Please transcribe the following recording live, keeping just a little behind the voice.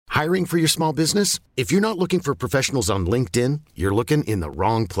Hiring for your small business? If you're not looking for professionals on LinkedIn, you're looking in the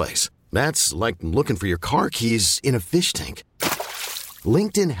wrong place. That's like looking for your car keys in a fish tank.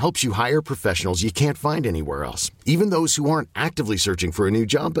 LinkedIn helps you hire professionals you can't find anywhere else, even those who aren't actively searching for a new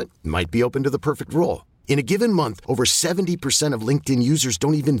job but might be open to the perfect role. In a given month, over 70% of LinkedIn users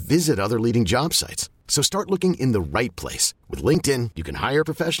don't even visit other leading job sites. So start looking in the right place. With LinkedIn, you can hire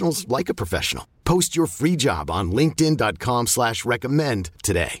professionals like a professional. Post your free job on linkedin.com/recommend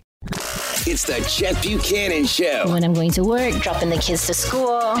today. It's the Chet Buchanan Show. When I'm going to work, dropping the kids to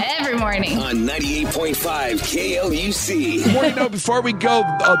school. Every morning. On 98.5 KLUC. The more you know, before we go,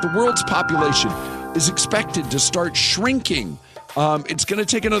 the world's population is expected to start shrinking. It's going to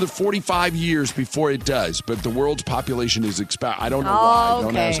take another 45 years before it does, but the world's population is I don't know why.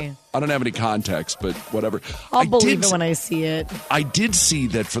 Okay. I don't have any context, but whatever. I'll believe it when I see it. I did see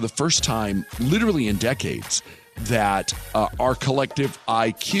that for the first time, literally in decades, that our collective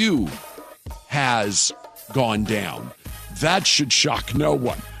IQ has gone down. That should shock no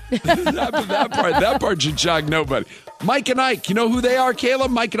one. that part should shock nobody. Mike and Ike, you know who they are, Kayla?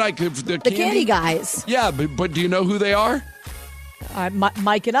 Mike and Ike, the candy guys. Yeah, but do you know who they are?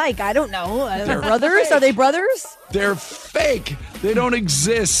 Mike and Ike, I don't know. They're brothers? Fake. Are they brothers? They're fake. They don't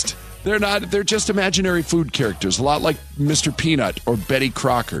exist. They're not. They're just imaginary food characters, a lot like Mr. Peanut or Betty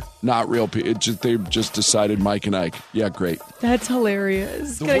Crocker. Not real people. They've just decided Mike and Ike. Yeah, great. That's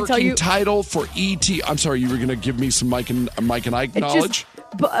hilarious. The working title for E.T. I'm sorry, you were going to give me some Mike and Ike knowledge?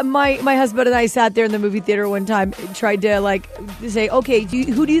 My husband and I sat there in the movie theater one time and tried to say, okay, do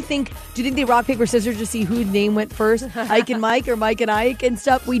you think they rock, paper, scissors to see whose name went first? Ike and Mike or Mike and Ike and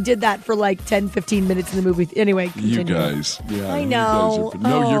stuff? We did that for 10, 15 minutes in the movie. Anyway, continue. You guys. Yeah, I know.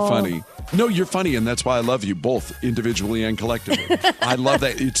 You're funny. No, you're funny, and that's why I love you both individually and collectively. I love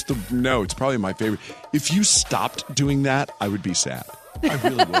that. It's probably my favorite. If you stopped doing that, I would be sad. I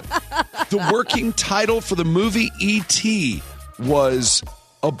really would. The working title for the movie E.T. was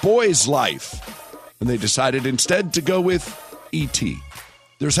A Boy's Life, and they decided instead to go with E.T.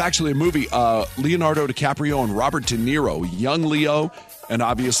 There's actually a movie, Leonardo DiCaprio and Robert De Niro, young Leo, and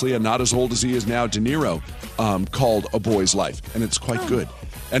obviously not as old as he is now, De Niro, called A Boy's Life, and it's quite good.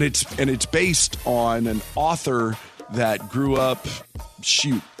 And it's based on an author that grew up,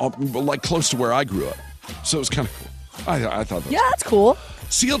 close to where I grew up. So it was kind of cool. I thought that. Yeah, that's cool.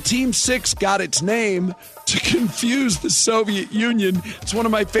 SEAL Team 6 got its name to confuse the Soviet Union. It's one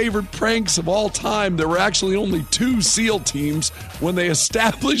of my favorite pranks of all time. There were actually only 2 SEAL teams when they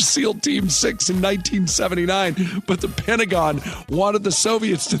established SEAL Team 6 in 1979, but the Pentagon wanted the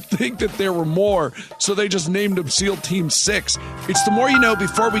Soviets to think that there were more, so they just named them SEAL Team 6. It's the more you know.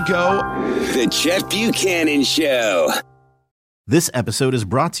 Before we go, the Chet Buchanan Show. This episode is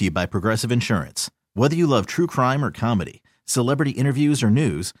brought to you by Progressive Insurance. Whether you love true crime or comedy, celebrity interviews or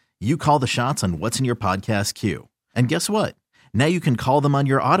news, you call the shots on what's in your podcast queue. And guess what? Now you can call them on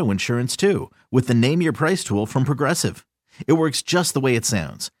your auto insurance too with the Name Your Price tool from Progressive. It works just the way it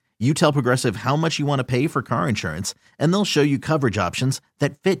sounds. You tell Progressive how much you want to pay for car insurance, and they'll show you coverage options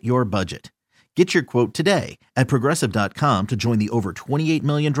that fit your budget. Get your quote today at Progressive.com to join the over 28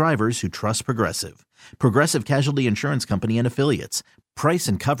 million drivers who trust Progressive. Progressive Casualty Insurance Company and Affiliates. Price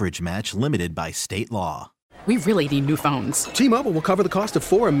and coverage match limited by state law. We really need new phones. T-Mobile will cover the cost of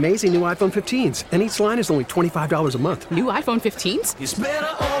 4 amazing new iPhone 15s, and each line is only $25 a month. New iPhone 15s? It's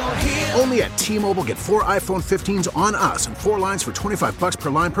better over here. Only at T-Mobile, get 4 iPhone 15s on us and 4 lines for $25 per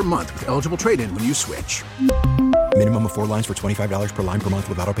line per month with eligible trade-in when you switch. Minimum of 4 lines for $25 per line per month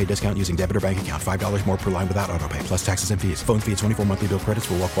with autopay discount using debit or bank account. $5 more per line without autopay, plus taxes and fees. Phone fee at 24 monthly bill credits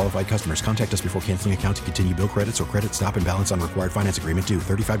for well-qualified customers. Contact us before canceling account to continue bill credits or credit stop and balance on required finance agreement due.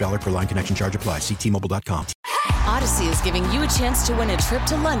 $35 per line connection charge applies. See T-Mobile.com. Odyssey is giving you a chance to win a trip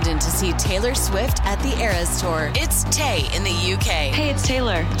to London to see Taylor Swift at the Eras Tour. It's Tay in the UK. Hey, it's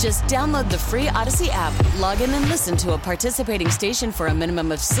Taylor. Just download the free Odyssey app, log in and listen to a participating station for a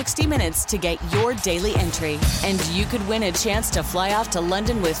minimum of 60 minutes to get your daily entry. And you could win a chance to fly off to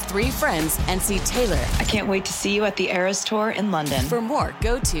London with 3 friends and see Taylor. I can't wait to see you at the Eras Tour in London. For more,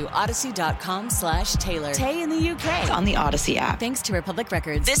 go to odyssey.com/Taylor. Tay in the UK. It's on the Odyssey app. Thanks to Republic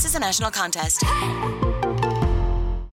Records. This is a national contest.